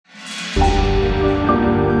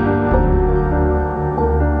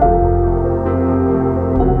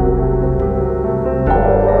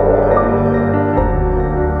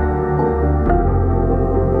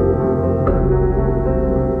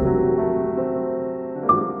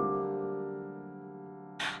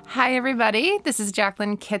Hi, everybody. This is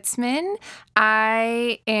Jacqueline Kitzman.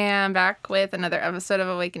 I am back with another episode of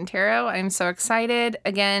Awaken Tarot. I'm so excited.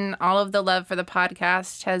 Again, all of the love for the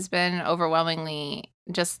podcast has been overwhelmingly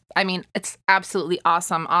it's absolutely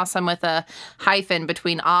awesome. Awesome with a hyphen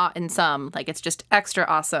between awe and some. Like, it's just extra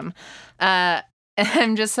awesome.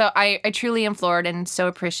 I'm just I truly am floored and so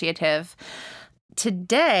appreciative.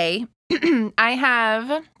 Today, I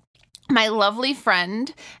have my lovely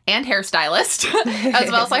friend and hairstylist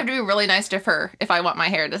as well. So I have to be really nice to her if I want my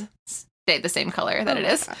hair to stay the same color that it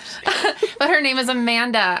is. But her name is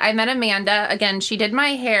Amanda. I met Amanda. Again, she did my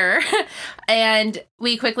hair. And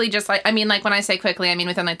we quickly when I say quickly, I mean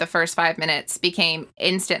within the first 5 minutes became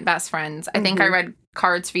instant best friends. I think I read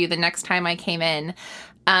cards for you the next time I came in.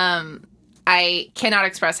 I cannot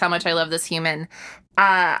express how much I love this human.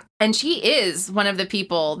 And she is one of the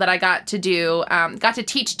people that I got to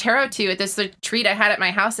teach tarot to at this retreat I had at my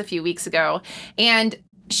house a few weeks ago. And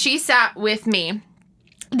she sat with me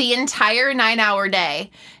the entire 9-hour day.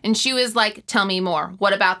 And she was like, tell me more.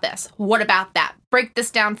 What about this? What about that? Break this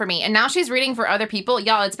down for me. And now she's reading for other people.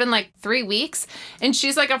 Y'all, it's been 3 weeks. And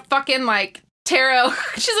she's like a fucking tarot.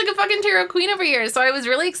 She's like a fucking tarot queen over here. So I was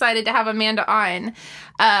really excited to have Amanda on.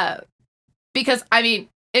 Because,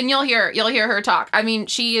 and you'll hear her talk. I mean,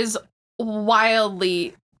 she is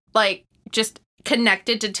wildly, just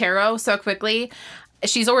connected to tarot so quickly.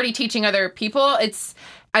 She's already teaching other people. It's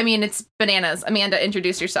bananas. Amanda,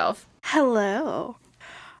 introduce yourself. Hello.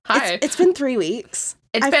 Hi. It's been 3 weeks.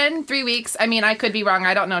 It's been 3 weeks. I could be wrong.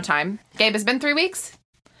 I don't know time. Gabe, it's been 3 weeks?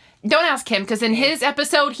 Don't ask him, because in his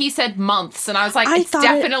episode, he said months. And I was like, it's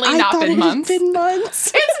definitely not been months. It's been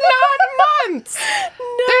months. It's not months.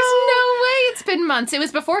 No. There's no way it's been months. It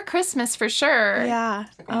was before Christmas for sure. Yeah.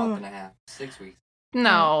 It's like a month and a half, 6 weeks.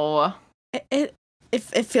 No. It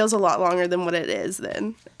feels a lot longer than what it is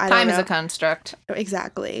then. Time is a construct.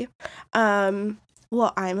 Exactly. Well,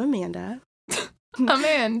 I'm Amanda.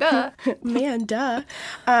 Amanda.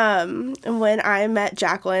 When I met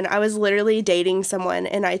Jacqueline, I was literally dating someone,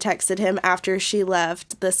 and I texted him after she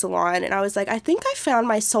left the salon, and I was like, I think I found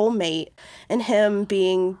my soulmate. And him,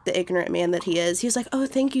 being the ignorant man that he is, he was like, oh,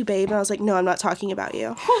 thank you, babe. And I was like, no, I'm not talking about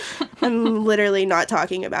you. I'm literally not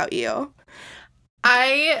talking about you.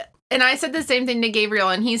 I said the same thing to Gabriel,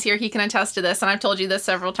 and he's here. He can attest to this, and I've told you this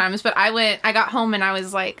several times. But I got home, and I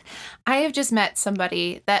was like, I have just met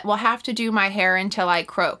somebody that will have to do my hair until I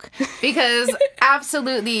croak. Because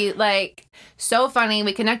absolutely, so funny.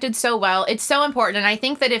 We connected so well. It's so important. And I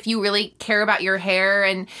think that if you really care about your hair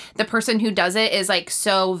and the person who does it is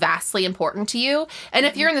so vastly important to you. And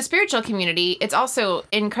if you're in the spiritual community, it's also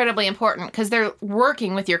incredibly important because they're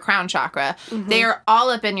working with your crown chakra. Mm-hmm. They are all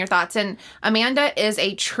up in your thoughts. And Amanda is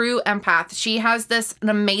a true empath. She has an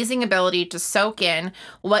amazing ability to soak in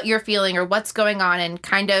what you're feeling or what's going on and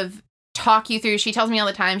kind of talk you through. She tells me all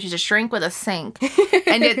the time she's a shrink with a sink.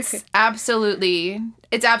 And it's absolutely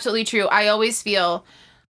true. I always feel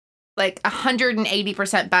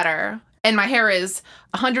 180% better. And my hair is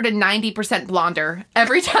 190% blonder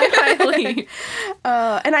every time I leave.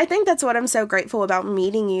 And I think that's what I'm so grateful about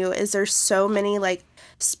meeting you is there's so many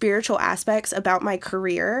spiritual aspects about my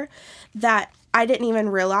career that I didn't even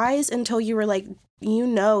realize until you were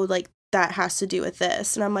that has to do with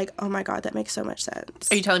this. And I'm like, oh my God, that makes so much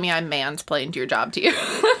sense. Are you telling me I mansplained your job to you?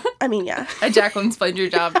 Yeah. Jacqueline explained your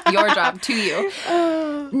job to you.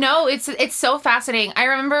 No, it's so fascinating. I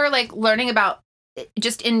remember learning about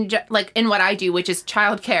just in what I do, which is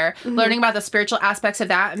childcare, learning about the spiritual aspects of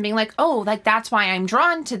that and being that's why I'm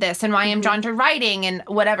drawn to this and why I'm drawn to writing and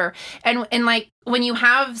whatever. And when you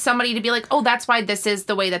have somebody to be oh, that's why this is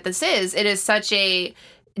the way that this is, it is such a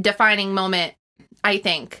defining moment, I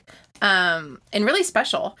think. And really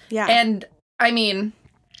special. Yeah. And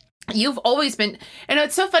you've always been, and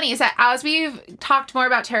what's so funny is that as we've talked more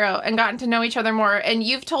about tarot and gotten to know each other more, and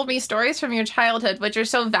you've told me stories from your childhood, which are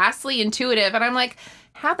so vastly intuitive, and I'm like,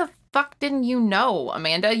 how the fuck didn't you know,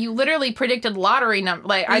 Amanda? You literally predicted lottery number.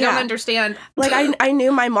 I don't understand. I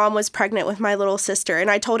knew my mom was pregnant with my little sister,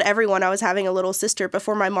 and I told everyone I was having a little sister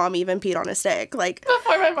before my mom even peed on a stick.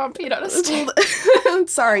 Before my mom peed on a stick.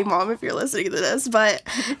 Sorry, Mom, if you're listening to this, but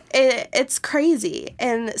it's crazy.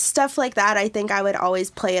 And stuff like that, I think I would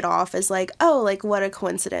always play it off as what a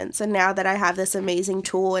coincidence. And now that I have this amazing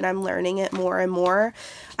tool and I'm learning it more and more,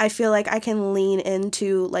 I feel like I can lean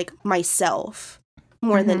into myself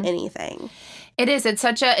more than anything. It is. It's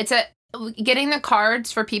getting the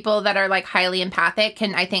cards for people that are highly empathic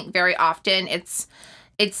can, I think, very often it's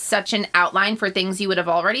such an outline for things you would have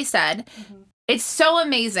already said. Mm-hmm. It's so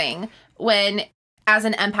amazing when as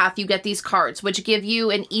an empath, you get these cards, which give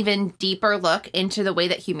you an even deeper look into the way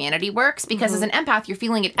that humanity works. Because as an empath, you're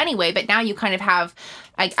feeling it anyway, but now you kind of have,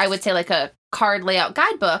 I would say, like a card layout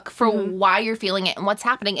guidebook for why you're feeling it and what's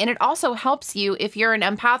happening. And it also helps you if you're an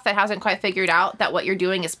empath that hasn't quite figured out that what you're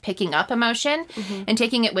doing is picking up emotion and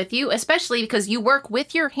taking it with you, especially because you work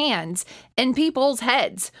with your hands in people's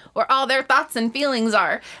heads where all their thoughts and feelings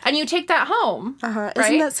are. And you take that home. Isn't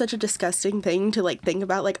right? that such a disgusting thing to like think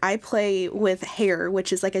about? Like I play with hair,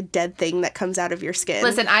 which is like a dead thing that comes out of your skin.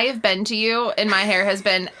 Listen, I have been to you and my hair has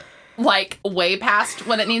been like way past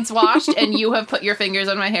when it needs washed and you have put your fingers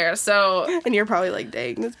on my hair. So and you're probably like,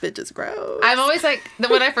 dang, this bitch is gross. I'm always like,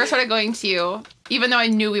 when I first started going to you, even though I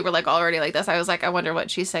knew we were like already like this, I was like, I wonder what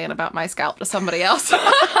she's saying about my scalp to somebody else. Like,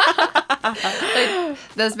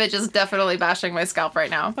 this bitch is definitely bashing my scalp right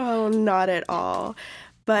now. Oh, not at all.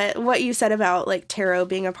 But what you said about like tarot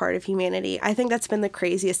being a part of humanity, I think that's been the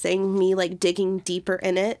craziest thing, me like digging deeper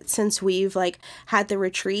in it since we've like had the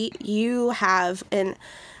retreat. You have, and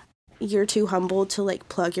you're too humble to like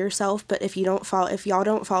plug yourself, but if y'all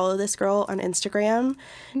don't follow this girl on Instagram,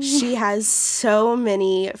 she has so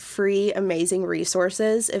many free amazing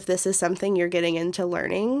resources if this is something you're getting into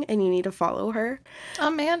learning and you need to follow her.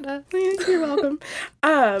 Amanda. You're welcome.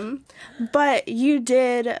 But you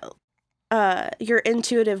did your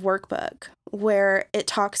intuitive workbook where it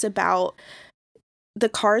talks about the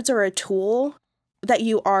cards are a tool that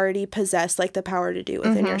you already possess like the power to do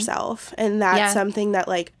within yourself, and that's something that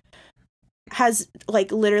like has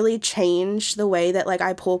like literally changed the way that like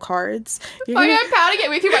I pull cards. I'm pouting it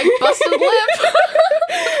with you, my busted lip.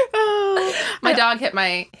 My dog hit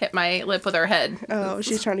my lip with her head. Oh,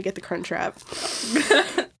 she's trying to get the crunch wrap.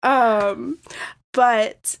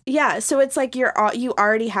 But yeah, so it's like you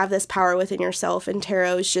already have this power within yourself, and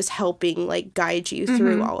tarot is just helping like guide you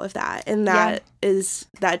through all of that, and that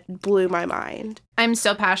blew my mind. I'm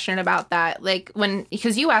so passionate about that. Like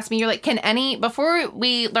because you asked me, you're like, before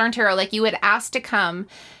we learned tarot, like you had asked to come,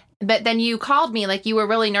 but then you called me, like you were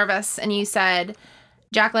really nervous, and you said,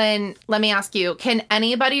 Jacqueline, let me ask you, can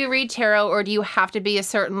anybody read tarot, or do you have to be a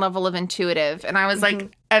certain level of intuitive? And I was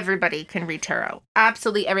like, everybody can read tarot.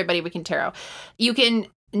 Absolutely everybody can tarot. You can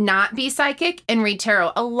not be psychic and read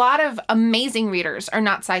tarot. A lot of amazing readers are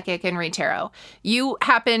not psychic and read tarot. You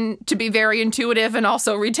happen to be very intuitive and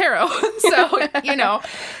also read tarot. So,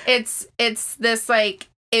 it's this like,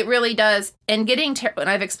 it really does. And getting tarot, and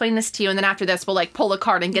I've explained this to you, and then after this, we'll like pull a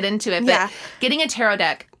card and get into it. But getting a tarot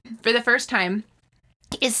deck for the first time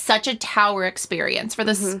is such a tower experience for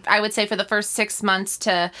this. I would say for the first 6 months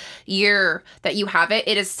to year that you have it,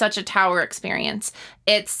 it is such a tower experience.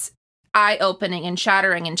 It's eye-opening and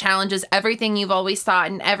shattering and challenges everything you've always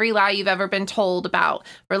thought and every lie you've ever been told about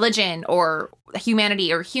religion or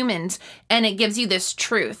humanity or humans. And it gives you this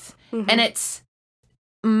truth. And it's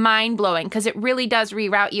mind-blowing because it really does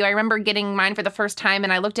reroute you. I remember getting mine for the first time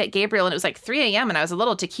and I looked at Gabriel and it was like 3 a.m. and I was a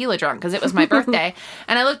little tequila drunk because it was my birthday.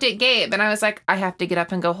 And I looked at Gabe and I was like, I have to get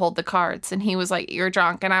up and go hold the cards. And he was like, you're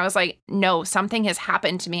drunk. And I was like, no, something has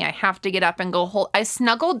happened to me. I have to get up and go hold. I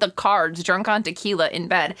snuggled the cards drunk on tequila in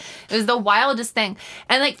bed. It was the wildest thing.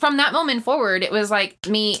 And like from that moment forward, it was like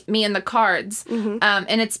me and the cards.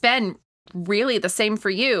 And it's been really the same for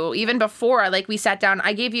you. Even before we sat down,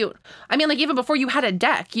 I gave you, even before you had a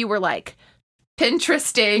deck, you were like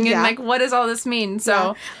Pinteresting and like, what does all this mean?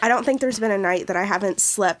 So I don't think there's been a night that I haven't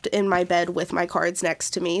slept in my bed with my cards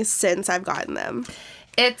next to me since I've gotten them.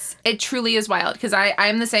 It truly is wild because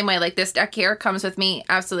I'm the same way. Like this deck here comes with me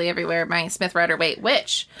absolutely everywhere. My Smith Rider-Waite,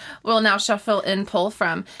 which we'll now shuffle and pull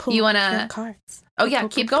from. You want to cards? Oh yeah,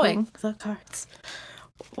 keep going. The cards.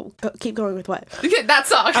 Keep going with what? Okay, that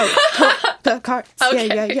song. Pull the cards.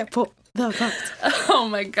 Okay. Yeah. Pull the cards. Oh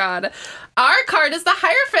my God. Our card is the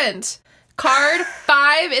Hierophant. Card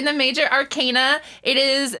 5 in the Major Arcana.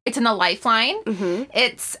 It's in the Lifeline.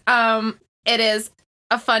 It is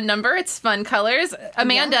a fun number. It's fun colors.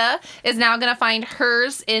 Amanda is now going to find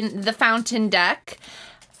hers in the Fountain deck.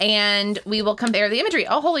 And we will compare the imagery.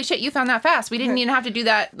 Oh, holy shit, you found that fast. We didn't even have to do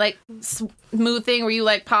that, smooth thing where you,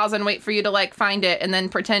 pause and wait for you to, find it and then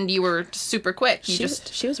pretend you were super quick. She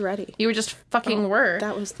was ready. You were just fucking were.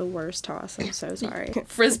 That was the worst toss. I'm so sorry.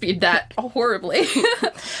 Frisbeed that horribly.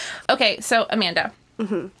 Okay, so, Amanda.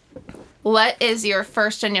 What is your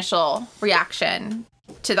first initial reaction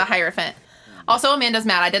to the Hierophant? Also, Amanda's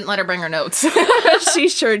mad. I didn't let her bring her notes. She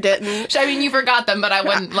sure didn't. You forgot them, but I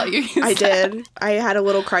wouldn't let you use them. I did. I had a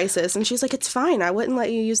little crisis, and she's like, it's fine. I wouldn't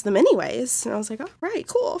let you use them anyways. And I was like, all right,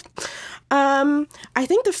 cool. I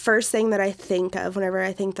think the first thing that I think of whenever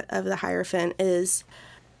I think of the Hierophant is,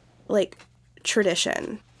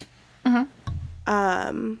 tradition.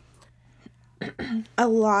 a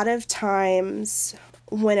lot of times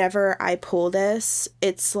whenever I pull this,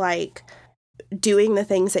 it's like doing the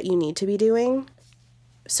things that you need to be doing.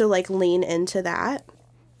 So like lean into that.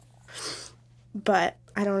 But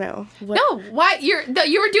I don't know. No, why you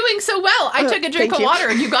were doing so well. I took a drink of water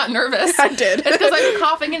and you got nervous. I did. It's because I was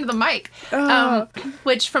coughing into the mic.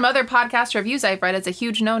 Which from other podcast reviews I've read is a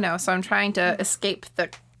huge no-no. So I'm trying to escape the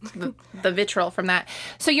vitriol from that.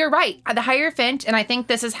 So you're right. The Hierophant, and I think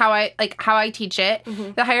this is how I teach it.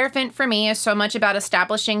 Mm-hmm. The Hierophant for me is so much about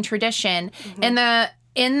establishing tradition. Mm-hmm.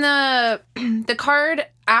 In the card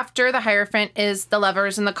after the Hierophant is the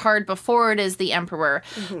Lovers, and the card before it is the Emperor.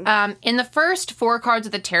 Mm-hmm. In the first 4 cards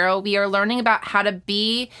of the tarot, we are learning about how to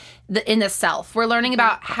be in the self. We're learning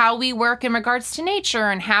about how we work in regards to nature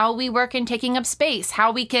and how we work in taking up space,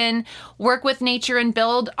 how we can work with nature and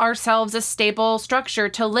build ourselves a stable structure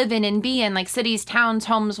to live in and be in, like cities, towns,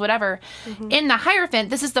 homes, whatever. Mm-hmm. In the Hierophant,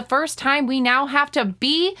 this is the first time we now have to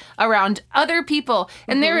be around other people.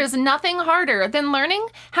 And there is nothing harder than learning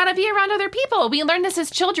how to be around other people. We learn this as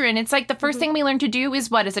children. It's like the first thing we learn to do is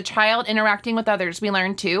what? As a child interacting with others, we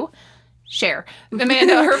learn to share.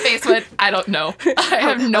 Amanda, her face went, I don't know. I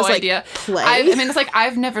have no idea. Play. It's like,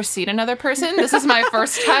 I've never seen another person. This is my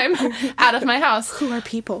first time out of my house. Who are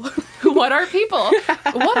people? What are people?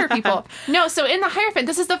 What are people? No, so in the Hierophant,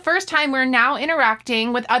 this is the first time we're now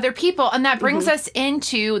interacting with other people, and that brings us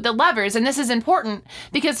into the Lovers. And this is important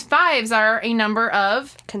because 5s are a number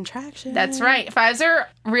of contractions. That's right. 5s are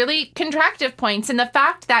really contractive points. And the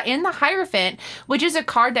fact that in the Hierophant, which is a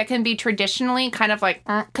card that can be traditionally kind of like,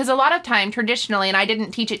 because a lot of time traditionally, and I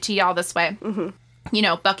didn't teach it to y'all this way,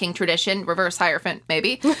 bucking tradition, reverse Hierophant,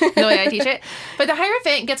 maybe, the way I teach it. But the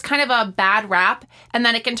Hierophant gets kind of a bad rap, and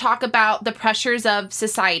then it can talk about the pressures of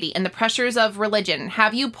society and the pressures of religion.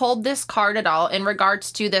 Have you pulled this card at all in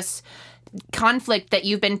regards to this conflict that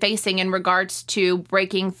you've been facing in regards to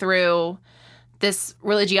breaking through this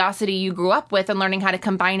religiosity you grew up with and learning how to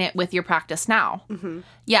combine it with your practice now? Mm-hmm.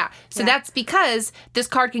 Yeah. So that's because this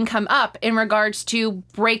card can come up in regards to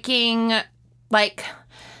breaking, like,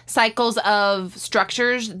 cycles of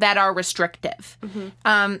structures that are restrictive.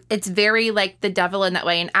 Mm-hmm. It's very like the Devil in that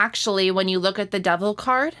way. And actually, when you look at the Devil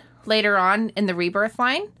card later on in the Rebirth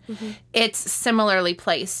line, it's similarly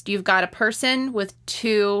placed. You've got a person with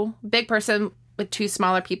big person with 2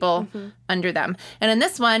 smaller people under them. And in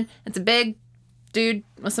this one, it's a big dude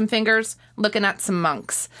with some fingers looking at some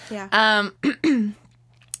monks. Yeah.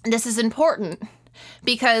 This is important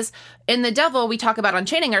because in the Devil, we talk about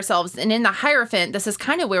unchaining ourselves. And in the Hierophant, this is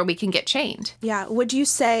kind of where we can get chained. Yeah. Would you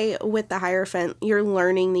say with the Hierophant, you're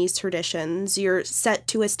learning these traditions, you're set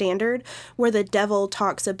to a standard, where the Devil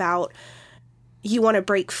talks about you want to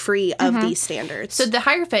break free of these standards? So the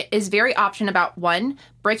Hierophant is very often about, 1,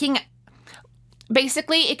 breaking.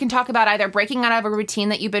 Basically, it can talk about either breaking out of a routine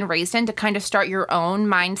that you've been raised in to kind of start your own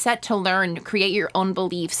mindset, to learn, create your own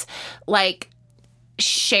beliefs, like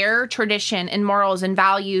share tradition and morals and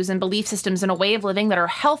values and belief systems and a way of living that are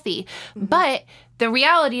healthy. But the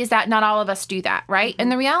reality is that not all of us do that, right?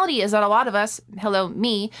 And the reality is that a lot of us,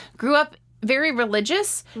 me, grew up very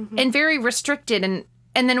religious and very restricted. And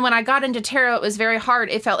then when I got into tarot, it was very hard.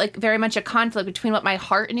 It felt like very much a conflict between what my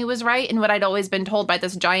heart knew was right and what I'd always been told by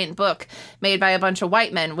this giant book made by a bunch of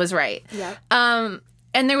white men was right. Yeah.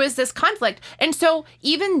 And there was this conflict. And so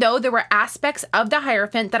even though there were aspects of the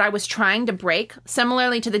Hierophant that I was trying to break,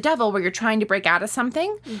 similarly to the Devil, where you're trying to break out of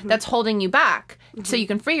something that's holding you back so you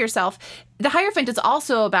can free yourself, the Hierophant is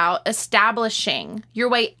also about establishing your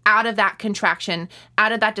way out of that contraction,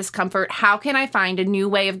 out of that discomfort. How can I find a new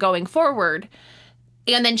way of going forward?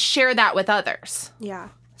 And then share that with others. Yeah.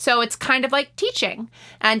 So it's kind of like teaching.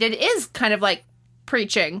 And it is kind of like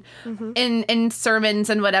preaching in sermons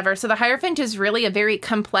and whatever. So the Hierophant is really a very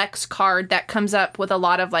complex card that comes up with a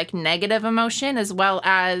lot of like negative emotion as well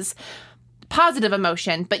as positive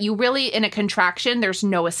emotion. But you really, in a contraction, there's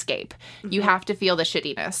no escape. You have to feel the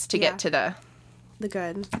shittiness to get to the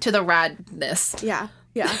good. To the radness. Yeah.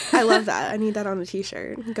 Yeah, I love that. I need that on a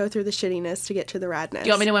t-shirt. Go through the shittiness to get to the radness. Do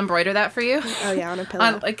you want me to embroider that for you? Oh, yeah, on a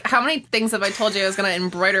pillow. How many things have I told you I was going to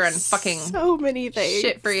embroider and fucking... So many things.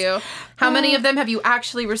 Shit for you. How many of them have you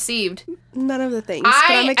actually received? None of the things.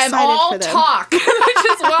 I am all talk, which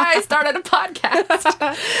is why I started a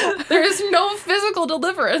podcast. There is no physical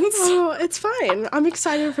deliverance. Oh, it's fine. I'm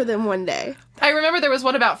excited for them one day. I remember there was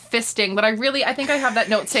one about fisting, but I think I have that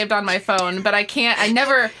note saved on my phone, but I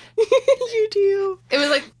never... You do. It was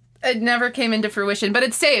like, it never came into fruition, but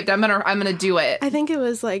it's saved. I'm gonna do it. I think it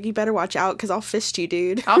was like, you better watch out, because I'll fist you,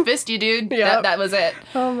 dude. I'll fist you, dude. Yep. That was it.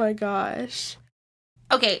 Oh my gosh.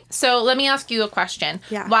 Okay, so let me ask you a question.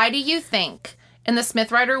 Yeah. Why do you think in the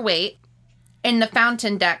Smith Rider Waite, in the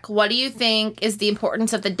fountain deck, what do you think is the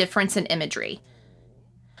importance of the difference in imagery?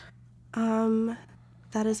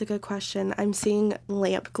 That is a good question. I'm seeing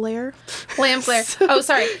lamp glare. Lamp glare. Oh,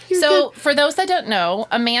 sorry. So for those that don't know,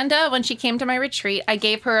 Amanda, when she came to my retreat, I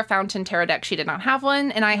gave her a fountain tarot deck. She did not have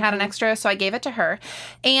one, and I had an extra, so I gave it to her.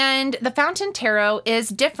 And the fountain tarot is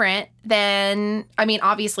different than,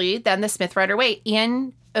 obviously, than the Smith Rider-Waite.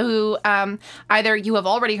 Ian, who either you have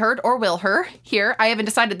already heard or will hear. I haven't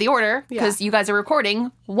decided the order because you guys are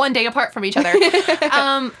recording one day apart from each other.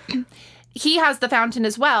 He has the fountain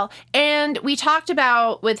as well. And we talked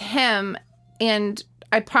about with him, and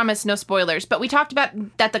I promise no spoilers, but we talked about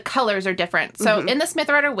that the colors are different. So in the Smith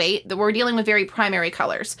Rider-Waite, we're dealing with very primary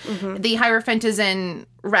colors. The Hierophant is in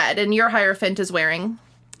red, and your Hierophant is wearing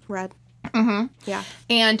red. Yeah.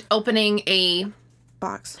 And opening a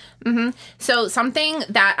box. So something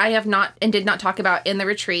that I have not and did not talk about in the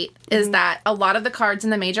retreat is that a lot of the cards in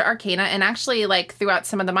the major arcana, and actually like throughout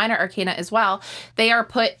some of the minor arcana as well, they are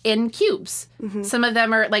put in cubes. Some of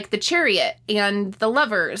them are like the Chariot and the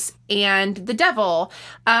Lovers and the Devil.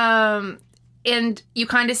 And you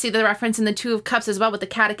kind of see the reference in the Two of Cups as well with the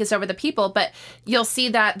Catechist over the people, but you'll see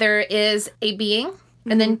that there is a being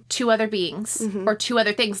and then two other beings or two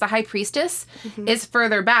other things. The High Priestess is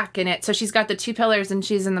further back in it. So she's got the two pillars and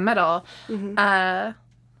she's in the middle. What are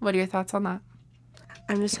your thoughts on that?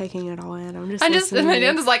 I'm just taking it all in. I'm just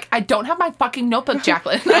Amanda's like, I don't have my fucking notebook,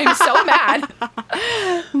 Jacqueline. I'm so mad.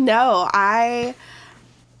 No, I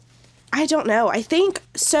don't know. I think,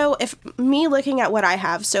 so if me looking at what I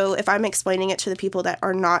have, so if I'm explaining it to the people that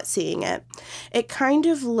are not seeing it, it kind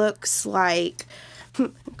of looks like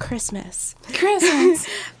Christmas.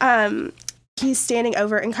 He's standing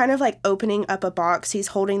over and kind of like opening up a box. He's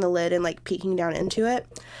holding the lid and like peeking down into it.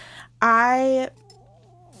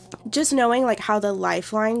 Just knowing like how the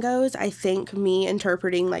lifeline goes, I think me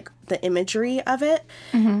interpreting like the imagery of it,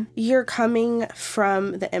 you're coming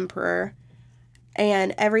from the Emperor.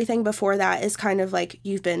 And everything before that is kind of like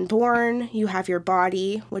you've been born, you have your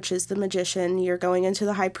body, which is the Magician, you're going into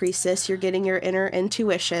the High Priestess, you're getting your inner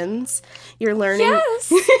intuitions, you're learning.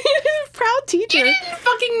 Yes! Proud teacher. You didn't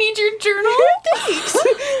fucking need your journal. Thanks.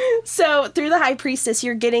 So through the High Priestess,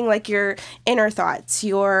 you're getting like your inner thoughts,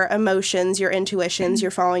 your emotions, your intuitions,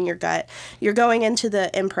 you're following your gut. You're going into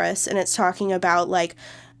the Empress, and it's talking about like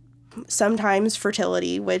sometimes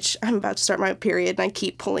fertility, which I'm about to start my period and I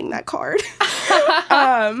keep pulling that card.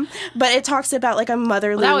 But it talks about like a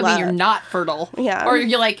motherly that would love. mean you're not fertile. Yeah. Or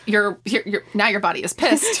you're like, you're now your body is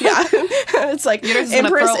pissed. Yeah. It's like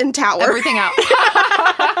Empress and Tower. Everything out.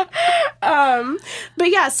 But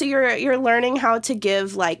yeah, so you're learning how to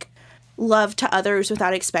give like love to others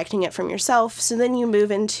without expecting it from yourself. So then you move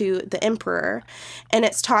into the Emperor, and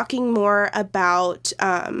it's talking more about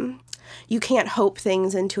you can't hope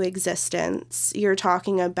things into existence. You're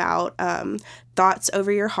talking about thoughts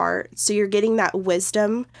over your heart. So you're getting that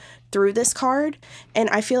wisdom through this card. And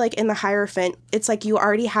I feel like in the Hierophant, it's like you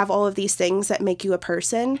already have all of these things that make you a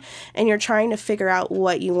person, and you're trying to figure out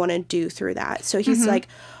what you want to do through that. So he's like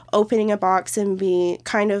opening a box and be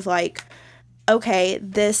kind of like, okay,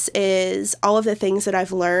 this is all of the things that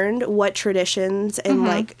I've learned. What traditions and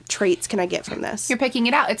like traits can I get from this? You're picking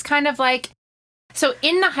it out. It's kind of like, so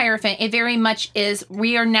in the Hierophant, it very much is,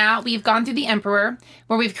 we've gone through the Emperor,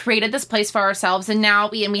 where we've created this place for ourselves, and now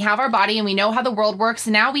we have our body, and we know how the world works,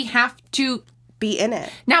 and now we have to be in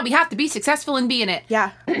it. Now we have to be successful and be in it.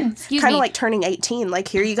 Yeah. Excuse kind me. of like turning 18. Like,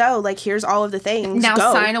 here you go. Like, here's all of the things. Now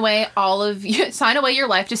go. sign away your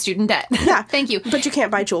life to student debt. Yeah. Thank you. But you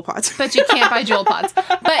can't buy jewel pods. But in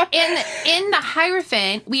the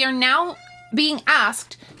Hierophant, we are now being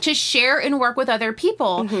asked to share and work with other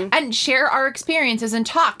people and share our experiences and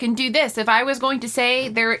talk and do this. If I was going to say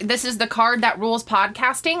this is the card that rules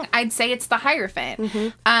podcasting, I'd say it's the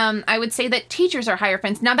Hierophant. I would say that teachers are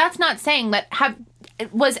Hierophants. Now, that's not saying that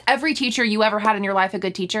was every teacher you ever had in your life a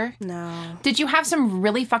good teacher? No. Did you have some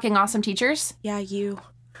really fucking awesome teachers? Yeah, you.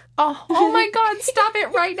 Oh my God, stop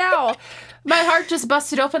it right now. My heart just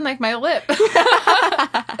busted open like my lip. Amanda,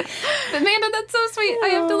 that's so sweet. I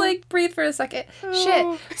have to like breathe for a second.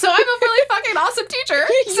 Shit. So I'm a really fucking awesome teacher.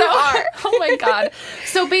 You are. Oh my God.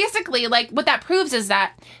 So basically, like, what that proves is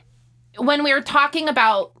that when we were talking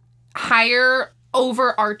about higher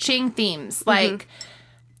overarching themes, like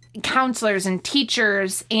counselors and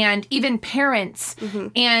teachers and even parents,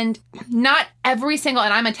 and not every single,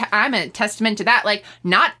 and I'm a testament to that, like,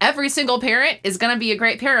 not every single parent is going to be a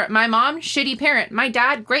great parent. My mom, shitty parent. My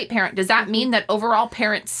dad, great parent. Does that mean that overall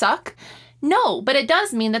parents suck? No, but it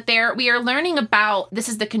does mean that we are learning about, this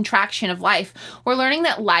is the contraction of life. We're learning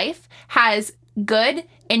that life has good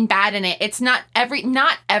and bad in it. It's not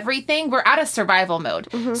everything. We're out of survival mode.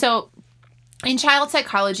 So in child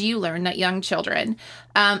psychology, you learn that young children,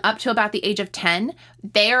 up to about the age of 10,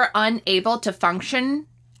 they are unable to function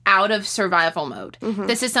out of survival mode.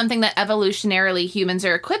 This is something that evolutionarily humans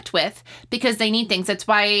are equipped with because they need things. That's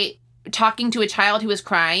why talking to a child who is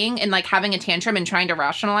crying and like having a tantrum and trying to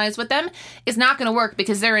rationalize with them is not going to work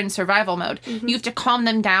because they're in survival mode. You have to calm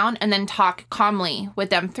them down and then talk calmly with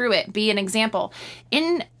them through it. Be an example.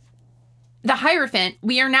 In the Hierophant,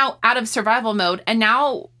 we are now out of survival mode, and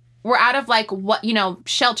now we're out of like what,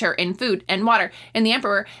 shelter and food and water. And the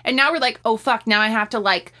Emperor, and now we're like, oh fuck, now I have to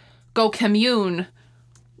like go commune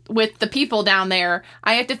with the people down there.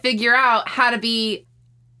 I have to figure out how to be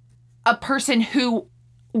a person who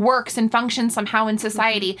works and functions somehow in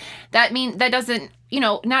society. That doesn't,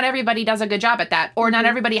 not everybody does a good job at that, or not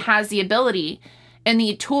everybody has the ability and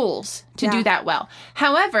the tools to do that well.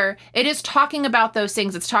 However, it is talking about those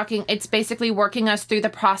things. It's basically working us through the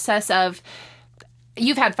process of,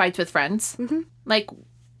 you've had fights with friends. Like,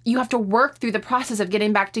 you have to work through the process of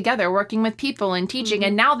getting back together, working with people and teaching.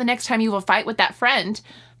 And now the next time you will fight with that friend,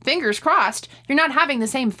 fingers crossed, you're not having the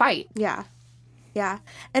same fight. Yeah. Yeah.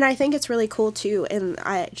 And I think it's really cool too. And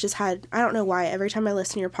I don't know why, every time I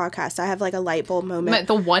listen to your podcast, I have like a light bulb moment.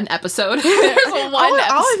 The one episode. There's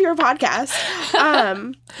all of your podcasts.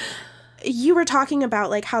 You were talking about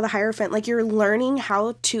like how the Hierophant, like you're learning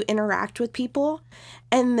how to interact with people.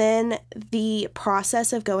 And then the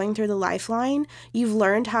process of going through the lifeline, you've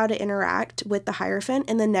learned how to interact with the Hierophant.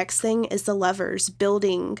 And the next thing is the lovers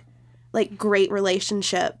building like great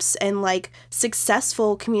relationships and like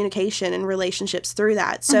successful communication and relationships through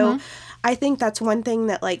that. So I think that's one thing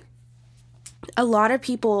that like a lot of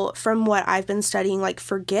people from what I've been studying like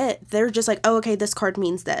forget. They're just like, oh, okay, this card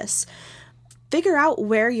means this. Figure out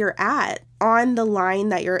where you're at on the line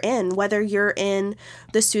that you're in, whether you're in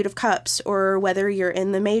the Suit of Cups or whether you're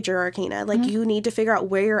in the Major Arcana. Like, you need to figure out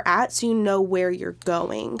where you're at so you know where you're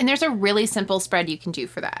going. And there's a really simple spread you can do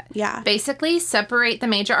for that. Yeah. Basically, separate the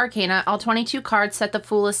Major Arcana, all 22 cards, set the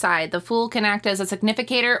Fool aside. The Fool can act as a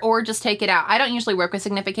significator or just take it out. I don't usually work with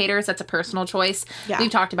significators. That's a personal choice. Yeah. We've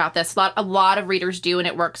talked about this. A lot of readers do, and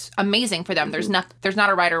it works amazing for them. There's not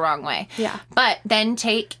a right or wrong way. Yeah. But then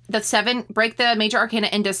break the Major Arcana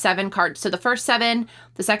into 7 cards. So the first 7,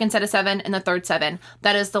 the second set of 7, and the third 7.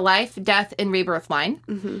 That is the life, death, and rebirth line.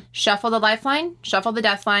 Shuffle the lifeline, shuffle the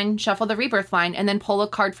death line, shuffle the rebirth line, and then pull a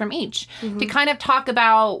card from each to kind of talk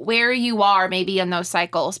about where you are maybe in those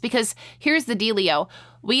cycles. Because here's the dealio.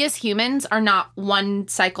 We as humans are not one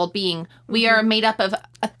cycle being. We are made up of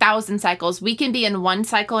 1,000 cycles. We can be in one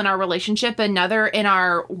cycle in our relationship, another in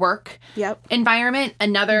our work environment,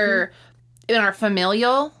 another in our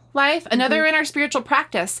familial life, another in our spiritual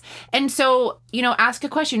practice. And so, ask a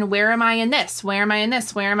question, where am I in this? Where am I in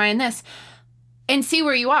this? Where am I in this? And see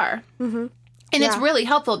where you are. And it's really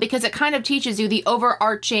helpful because it kind of teaches you the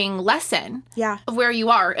overarching lesson of where you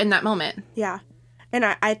are in that moment. Yeah. And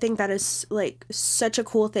I think that is like such a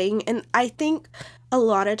cool thing. And I think a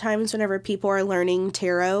lot of times whenever people are learning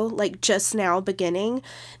tarot, like just now beginning,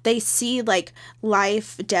 they see like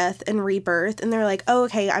life, death, and rebirth. And they're like, oh,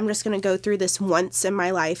 okay, I'm just going to go through this once in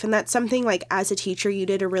my life. And that's something like as a teacher, you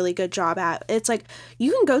did a really good job at. It's like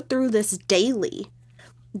you can go through this daily,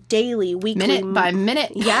 weekly. Minute by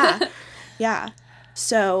minute. Yeah.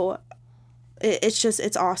 So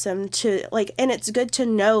it's awesome to like, and it's good to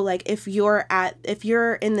know like if you're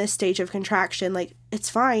in this stage of contraction, like it's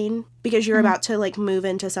fine because you're about to like move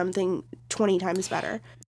into something 20 times better.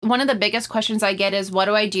 One of the biggest questions I get is, what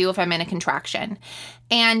do I do if I'm in a contraction?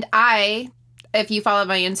 And if you follow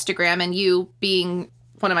my Instagram, and you being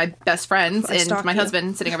one of my best friends and my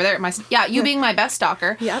husband sitting over there, you being my best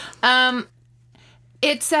stalker. Yep.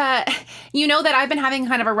 It's that I've been having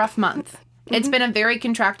kind of a rough month. It's been a very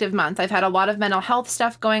contractive month. I've had a lot of mental health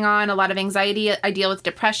stuff going on, a lot of anxiety. I deal with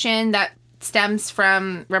depression that stems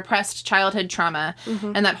from repressed childhood trauma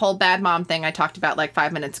and that whole bad mom thing I talked about like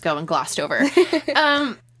 5 minutes ago and glossed over.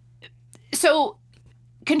 So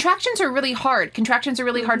contractions are really hard. Contractions are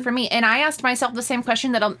really hard for me. And I asked myself the same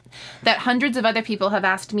question that hundreds of other people have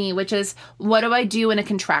asked me, which is, what do I do in a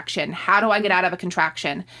contraction? How do I get out of a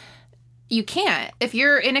contraction? You can't. If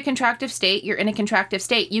you're in a contractive state, you're in a contractive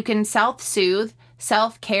state. You can self-soothe,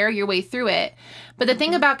 self-care your way through it. But the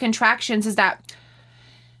thing about contractions is that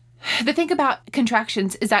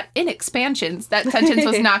in expansions, that sentence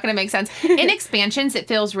was not going to make sense. In expansions, it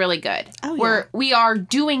feels really good. Oh, yeah. We are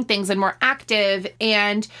doing things and we're active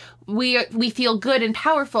and we feel good and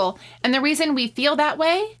powerful. And the reason we feel that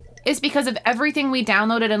way is because of everything we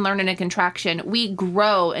downloaded and learned in a contraction. We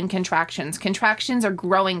grow in contractions. Contractions are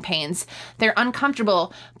growing pains. They're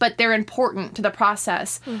uncomfortable, but they're important to the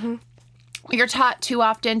process. Mm-hmm. You're taught too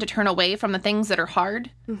often to turn away from the things that are hard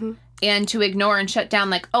Mm-hmm. and to ignore and shut down,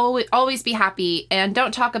 like, oh, always be happy and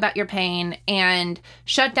don't talk about your pain and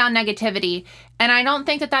shut down negativity. And I don't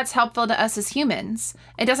think that that's helpful to us as humans.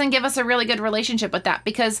 It doesn't give us a really good relationship with that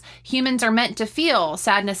because humans are meant to feel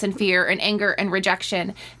sadness and fear and anger and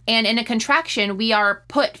rejection. And in a contraction, we are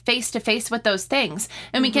put face to face with those things.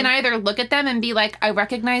 And we can either look at them and be like, I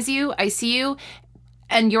recognize you, I see you,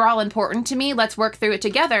 and you're all important to me. Let's work through it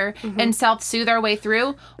together and self-soothe our way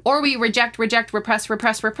through. Or we reject,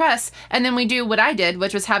 repress. And then we do what I did,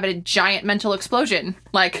 which was have a giant mental explosion,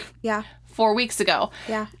 like Yeah. 4 weeks ago.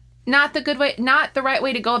 Yeah. Not the good way, not the right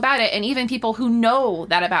way to go about it. And even people who know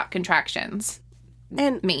that about contractions,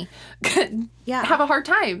 And me, yeah. have a hard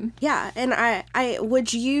time. Yeah. And I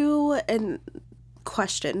would you, and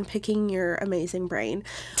question, picking your amazing brain,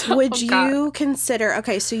 would you consider,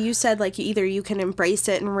 okay, so you said like either you can embrace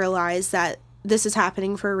it and realize that this is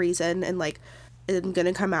happening for a reason and like I'm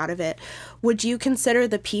gonna come out of it. Would you consider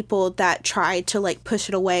the people that try to like push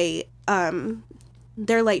it away,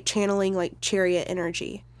 they're like channeling like chariot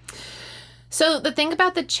energy? So the thing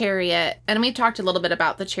about the chariot, and we've talked a little bit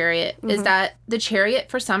about the chariot, is that the chariot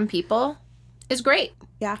for some people is great.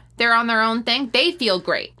 Yeah. They're on their own thing. They feel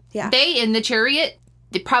great. Yeah. They, in the chariot,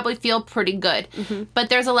 they probably feel pretty good. But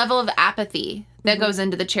there's a level of apathy that goes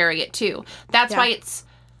into the chariot, too. That's why it's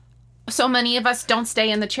so many of us don't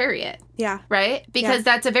stay in the chariot. Yeah. Right? Because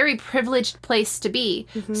that's a very privileged place to be.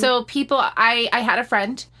 So people, I had a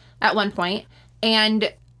friend at one point,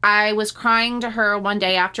 and I was crying to her one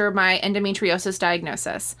day after my endometriosis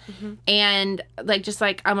diagnosis. And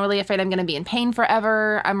I'm really afraid I'm going to be in pain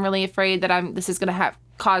forever. I'm really afraid that this is going to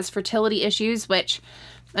cause fertility issues, which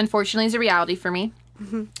unfortunately is a reality for me.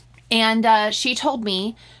 And she told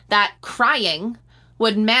me that crying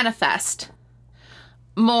would manifest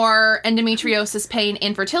more endometriosis pain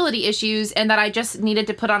and fertility issues, and that I just needed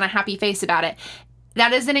to put on a happy face about it.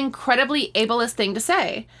 That is an incredibly ableist thing to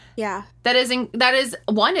say. Yeah. That is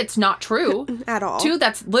one, it's not true. At all. Two,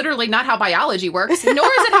 that's literally not how biology works, nor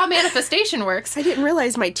is it how manifestation works. I didn't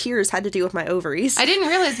realize my tears had to do with my ovaries. I didn't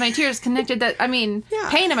realize my tears connected that. I mean,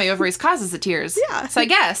 pain in my ovaries causes the tears. Yeah. So I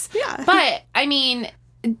guess. Yeah. But, I mean,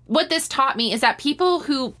 what this taught me is that people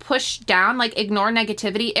who push down, like ignore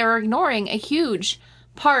negativity, are ignoring a huge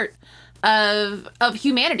part of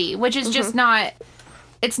humanity, which is just not...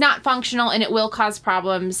 It's not functional, and it will cause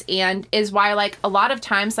problems, and is why, like, a lot of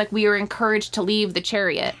times, like, we are encouraged to leave the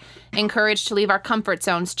chariot, encouraged to leave our comfort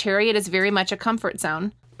zones. Chariot is very much a comfort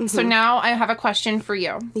zone. So now I have a question for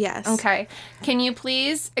you. Yes. Okay. Can you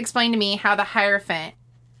please explain to me how the Hierophant,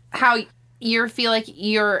 how you feel like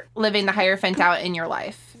you're living the Hierophant out in your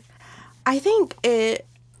life? I think it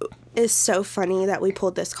is so funny that we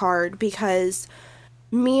pulled this card because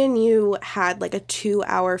me and you had like a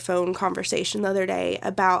 2-hour phone conversation the other day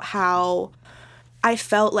about how I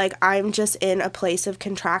felt like I'm just in a place of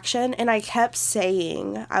contraction, and I kept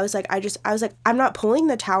saying, I was like, I'm not pulling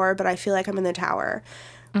the tower, but I feel like I'm in the tower.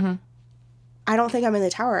 I don't think I'm in the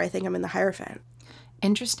tower. I think I'm in the Hierophant.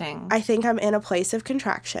 Interesting. I think I'm in a place of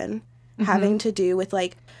contraction having to do with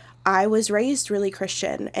like, I was raised really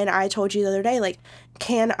Christian, and I told you the other day, like,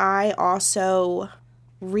 can I also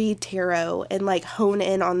read tarot and like hone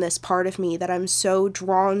in on this part of me that I'm so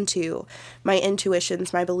drawn to, my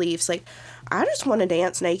intuitions, my beliefs? Like, I just want to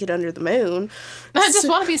dance naked under the moon. I just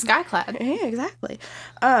want to be skyclad. Yeah, exactly.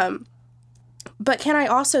 But can I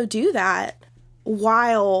also do that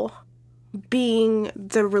while being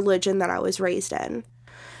the religion that I was raised in?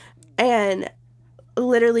 And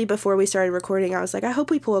literally before we started recording, I was like, I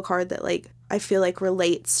hope we pull a card that like I feel like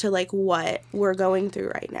relates to like what we're going through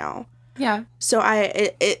right now. Yeah. So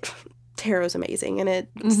tarot's amazing, and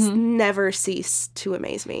it's never ceased to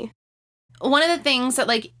amaze me. One of the things that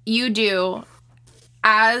like you do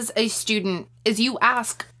as a student is you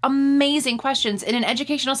ask amazing questions. And in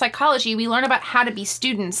educational psychology, we learn about how to be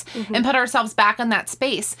students and put ourselves back in that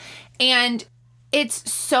space. And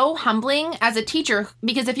it's so humbling as a teacher,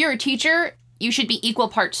 because if you're a teacher, you should be equal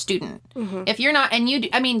parts student. If you're not, and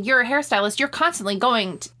you're a hairstylist, you're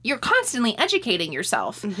constantly educating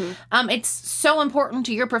yourself. It's so important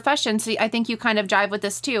to your profession. So I think you kind of jive with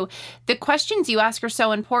this too. The questions you ask are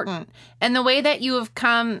so important, and the way that you have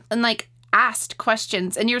come and like asked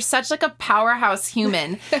questions, and you're such like a powerhouse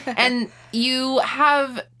human, and you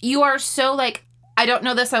are so like, I don't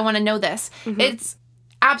know this, I want to know this. It's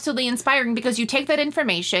absolutely inspiring, because you take that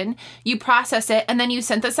information, you process it, and then you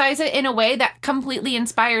synthesize it in a way that completely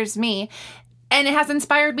inspires me. And it has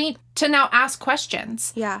inspired me to now ask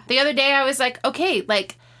questions. Yeah. The other day I was like, okay,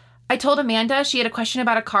 like I told Amanda she had a question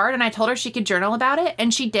about a card and I told her she could journal about it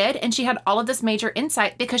and she did. And she had all of this major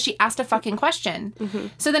insight because she asked a fucking question. Mm-hmm.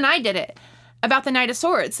 So then I did it about the Knight of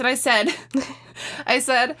Swords. And I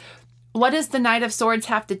said, what does the Knight of Swords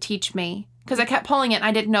have to teach me? Because I kept pulling it and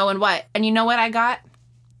I didn't know and what. And you know what I got?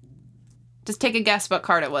 Just take a guess what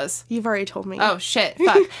card it was. You've already told me. Oh, shit.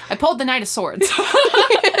 Fuck. I pulled the Knight of Swords.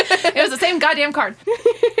 It was the same goddamn card.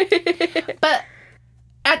 But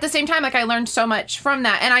at the same time, like, I learned so much from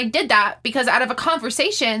that. And I did that because out of a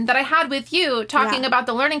conversation that I had with you talking about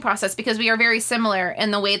the learning process, because we are very similar in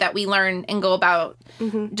the way that we learn and go about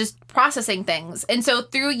just processing things. And so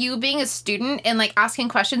through you being a student and, like, asking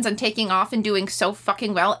questions and taking off and doing so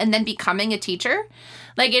fucking well and then becoming a teacher,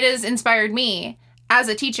 like, it has inspired me as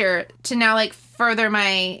a teacher to now, like, further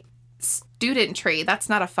my studentry. That's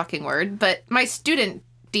not a fucking word, but my studentiness.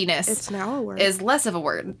 It's now a word. Is less of a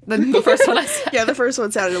word than the first one I said. Yeah, the first one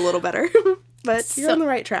sounded a little better. But you're on the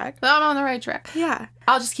right track. I'm on the right track. Yeah.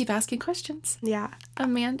 I'll just keep asking questions. Yeah.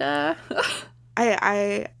 Amanda.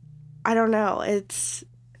 I don't know. It's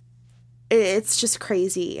just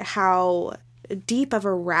crazy how deep of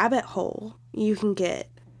a rabbit hole you can get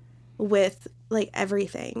with, like,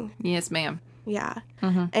 everything. Yes, ma'am. Yeah.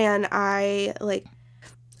 Mm-hmm. And I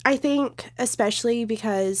think especially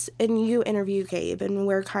because, and you interview Gabe, and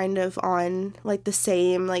we're kind of on, like, the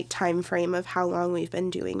same, like, time frame of how long we've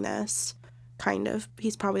been doing this. Kind of.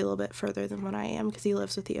 He's probably a little bit further than what I am because he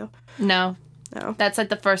lives with you. No. Oh. That's, like,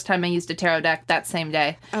 the first time I used a tarot deck that same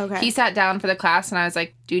day. Okay. He sat down for the class, and I was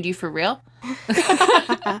like, dude, you for real?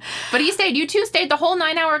 But he stayed. You two stayed the whole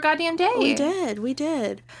 9-hour goddamn day. We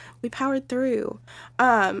did. We powered through.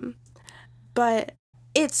 But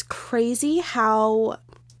it's crazy how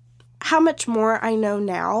much more I know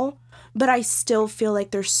now, but I still feel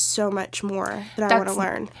like there's so much more that I want to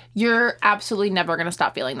learn. You're absolutely never going to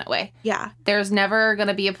stop feeling that way. Yeah. There's never going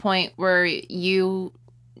to be a point where you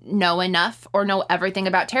know enough or know everything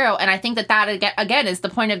about tarot. And I think that again is the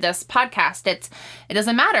point of this podcast. It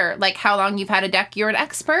doesn't matter, like, how long you've had a deck. You're an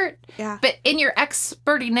expert. Yeah. But in your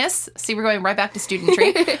expertiness, see, we're going right back to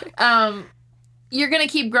studentry. You're going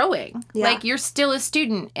to keep growing. Yeah. Like, you're still a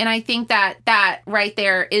student. And I think that right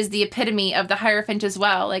there is the epitome of the Hierophant as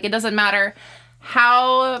well. Like, it doesn't matter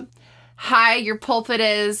how high your pulpit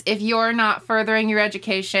is. If you're not furthering your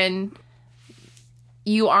education,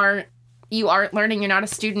 you aren't learning. You're not a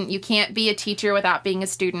student. You can't be a teacher without being a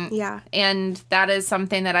student. Yeah. And that is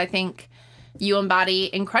something that I think you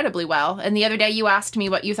embody incredibly well. And the other day you asked me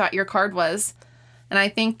what you thought your card was. And I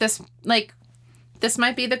think this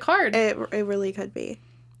might be the card. It really could be.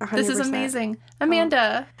 100%. This is amazing.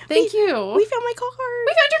 Amanda, thank you. We found my card.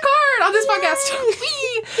 We found your card on this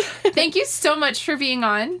podcast. Thank you so much for being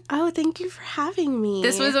on. Oh, thank you for having me.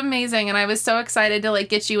 This was amazing, and I was so excited to, like,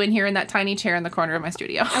 get you in here in that tiny chair in the corner of my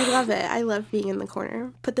studio. I love it. I love being in the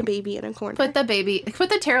corner. Put the baby in a corner. Put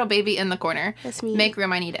the tarot baby in the corner. That's me. Make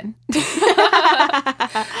room, I need in.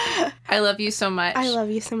 I love you so much. I love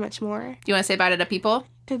you so much more. Do you want to say bye to the people?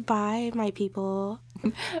 Goodbye, my people.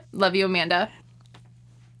 Love you, Amanda.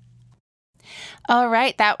 All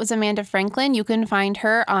right, that was Amanda Franklin. You can find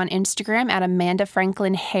her on Instagram at Amanda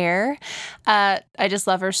Franklin Hair. I just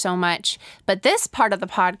love her so much. But this part of the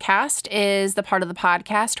podcast is the part of the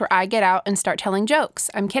podcast where I get out and start telling jokes.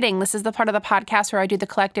 I'm kidding. This is the part of the podcast where I do the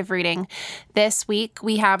collective reading. This week,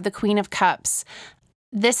 we have the Queen of Cups.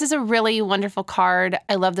 This is a really wonderful card.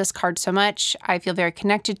 I love this card so much. I feel very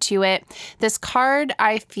connected to it. This card,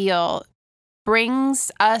 I feel,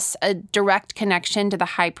 brings us a direct connection to the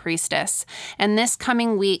High Priestess. And this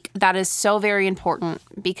coming week, that is so very important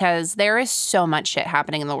because there is so much shit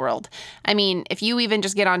happening in the world. I mean, if you even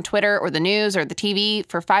just get on Twitter or the news or the TV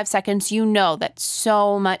for 5 seconds, you know that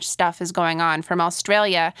so much stuff is going on, from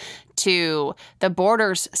Australia to the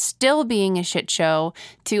borders still being a shit show,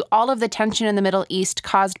 to all of the tension in the Middle East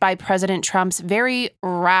caused by President Trump's very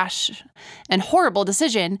rash and horrible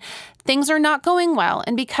decision. Things are not going well.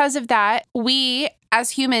 And because of that, we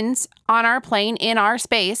as humans on our plane, in our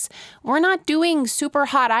space, we're not doing super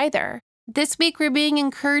hot either. This week, we're being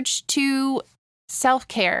encouraged to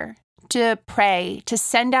self-care, to pray, to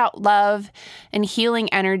send out love and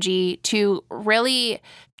healing energy, to really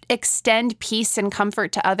extend peace and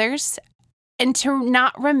comfort to others, and to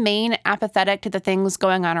not remain apathetic to the things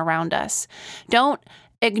going on around us. Don't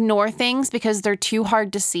ignore things because they're too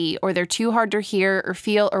hard to see or they're too hard to hear or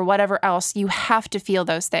feel or whatever else. You have to feel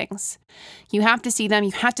those things. You have to see them.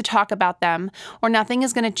 You have to talk about them, or nothing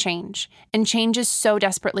is going to change. And change is so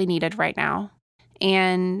desperately needed right now.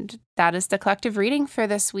 And that is the collective reading for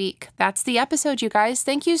this week. That's the episode, you guys.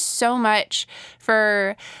 Thank you so much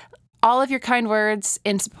for all of your kind words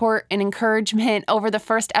and support and encouragement over the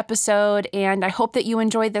first episode, and I hope that you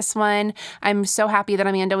enjoyed this one. I'm so happy that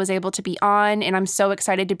Amanda was able to be on, and I'm so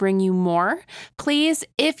excited to bring you more. Please,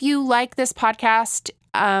 if you like this podcast,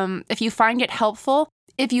 if you find it helpful,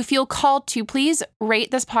 if you feel called to, please rate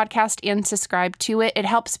this podcast and subscribe to it. It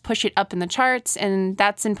helps push it up in the charts, and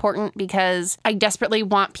that's important because I desperately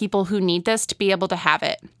want people who need this to be able to have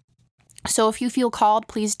it. So if you feel called,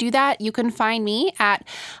 please do that. You can find me at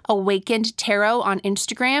Awakened Tarot on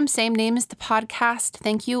Instagram, same name as the podcast.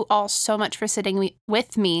 Thank you all so much for sitting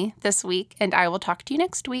with me this week, and I will talk to you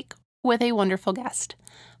next week with a wonderful guest.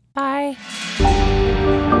 Bye.